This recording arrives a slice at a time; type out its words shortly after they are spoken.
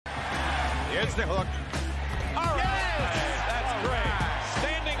Here's the hook. All right. That's great.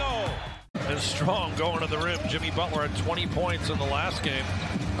 Standing O. And strong going to the rim. Jimmy Butler had 20 points in the last game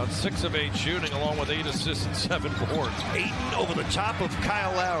on 6 of 8 shooting, along with 8 assists and 7 boards. Ayton over the top of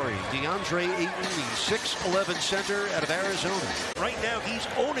Kyle Lowry. DeAndre Ayton, the 6'11" center out of Arizona. Right now, he's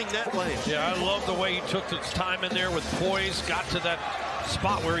owning that lane. Yeah, I love the way he took his time in there with poise, got to that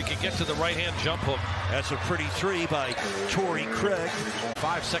spot where he could get to the right-hand jump hook. That's a pretty three by Torrey Craig.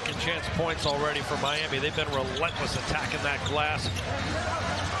 5 second chance points already for Miami. They've been relentless attacking that glass.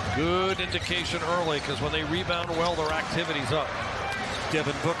 Good indication early, because when they rebound well, their activity's up.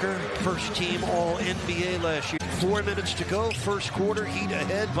 Devin Booker, first team All-NBA last year. 4 minutes to go, first quarter, Heat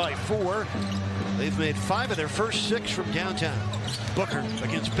ahead by 4. They've made 5 of their first 6 from downtown. Booker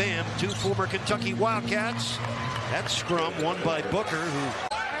against Bam, 2 former Kentucky Wildcats. That scrum won by Booker,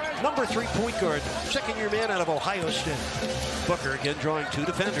 who number 3 point guard, second-year man out of Ohio State. Booker again drawing 2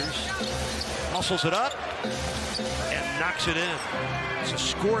 defenders. Muscles it up and knocks it in. It's a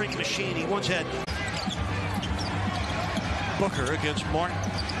scoring machine. He once had Booker against Martin.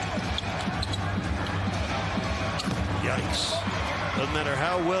 Yikes. Doesn't matter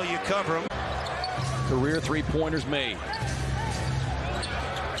how well you cover him. Career three-pointers made.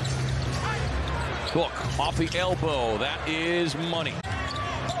 Hook off the elbow. That is money.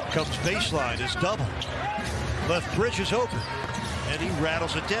 Comes baseline, is double. Left bridge is open. And he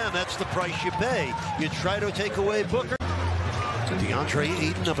rattles it down. That's the price you pay. You try to take away Booker. DeAndre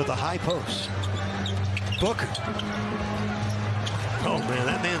Ayton up at the high post. Booker. Oh, man,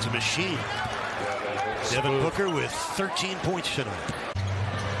 that man's a machine. Devin Booker with 13 points tonight.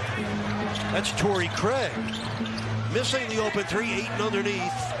 That's Torrey Craig. Missing the open 3, Ayton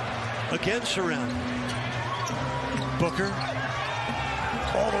underneath. Again surrounded. Booker.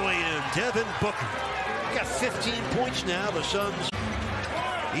 All the way in. Devin Booker. Got 15 points now. The Suns,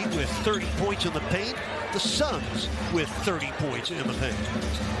 Heat with 30 points in the paint. The Suns with 30 points in the paint.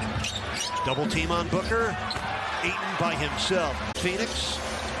 Double team on Booker. Ayton by himself. Phoenix,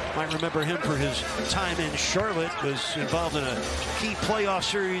 might remember him for his time in Charlotte. Was involved in a key playoff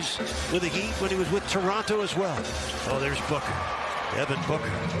series with the Heat when he was with Toronto as well. Oh, there's Booker. Devin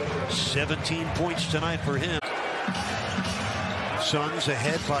Booker. 17 points tonight for him. Suns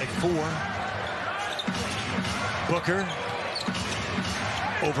ahead by 4. Booker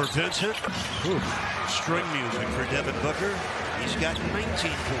over Vincent. Ooh, string music for Devin Booker. He's got 19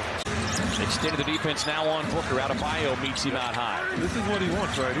 points. Extended the defense now on Booker. Adebayo meets him out high. This is what he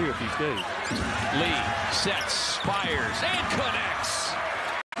wants right here if he stays. Lee sets, fires, and connects.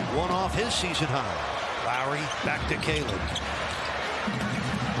 One off his season high. Lowry back to Caleb.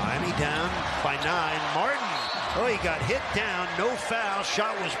 Miami down by 9. Martin. Oh, he got hit down. No foul.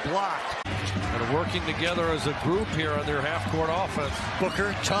 Shot was blocked. And working together as a group here on their half-court offense.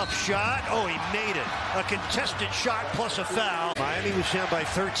 Booker, tough shot. Oh, he made it. A contested shot plus a foul. Miami was down by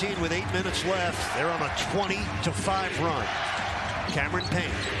 13 with 8 minutes left. They're on a 20-5 run. Cameron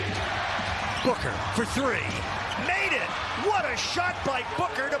Payne. Booker for 3. Made it. What a shot by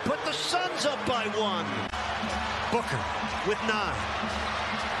Booker to put the Suns up by 1. Booker with 9.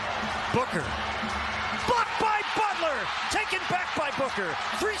 Booker. Blocked by Butler. Taken back by Booker.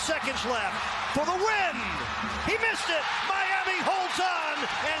 3 seconds left for the win. He missed it. Miami holds on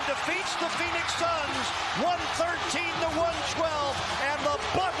and defeats the Phoenix Suns 113-112. And the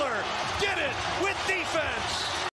Butler did it with defense.